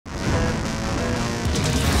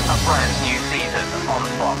Brand new season on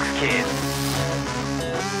Fox Kids.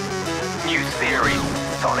 New series,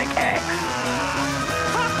 Sonic X.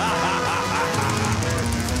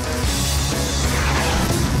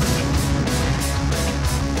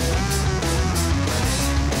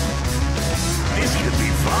 This could be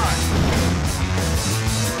fun.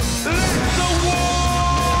 Let the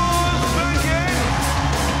wars begin!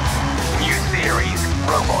 New series,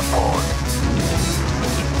 Robot Wars.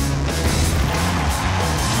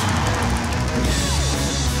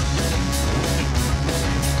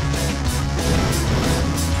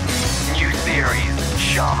 New series,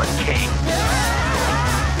 Shaman King.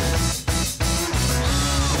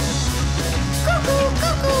 Cuckoo,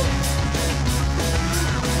 cuckoo.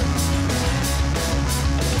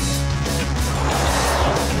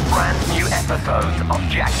 Brand new episodes of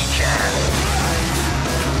Jackie Chan.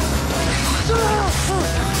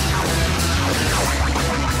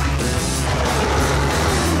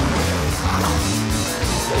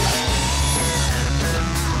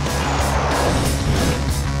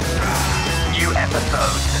 New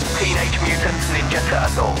episodes, Teenage Mutant Ninja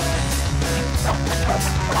Turtles.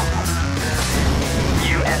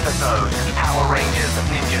 New episodes, Power Rangers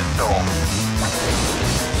Ninja Storm.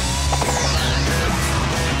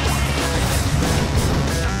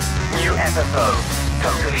 New episode,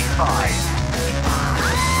 Totally Spies.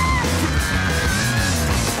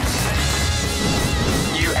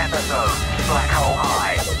 New episode, Black Hole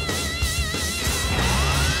High.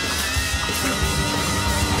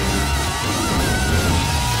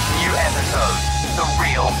 New episode, The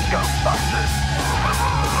Real Ghostbusters.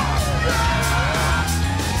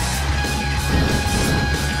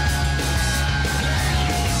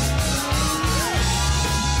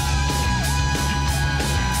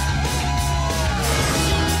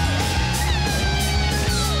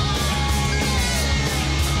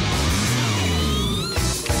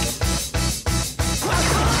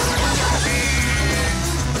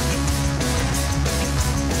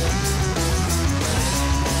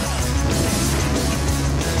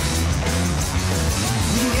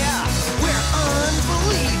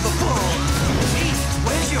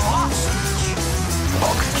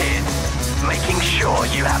 Fox Kids, making sure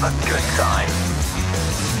you have a good time.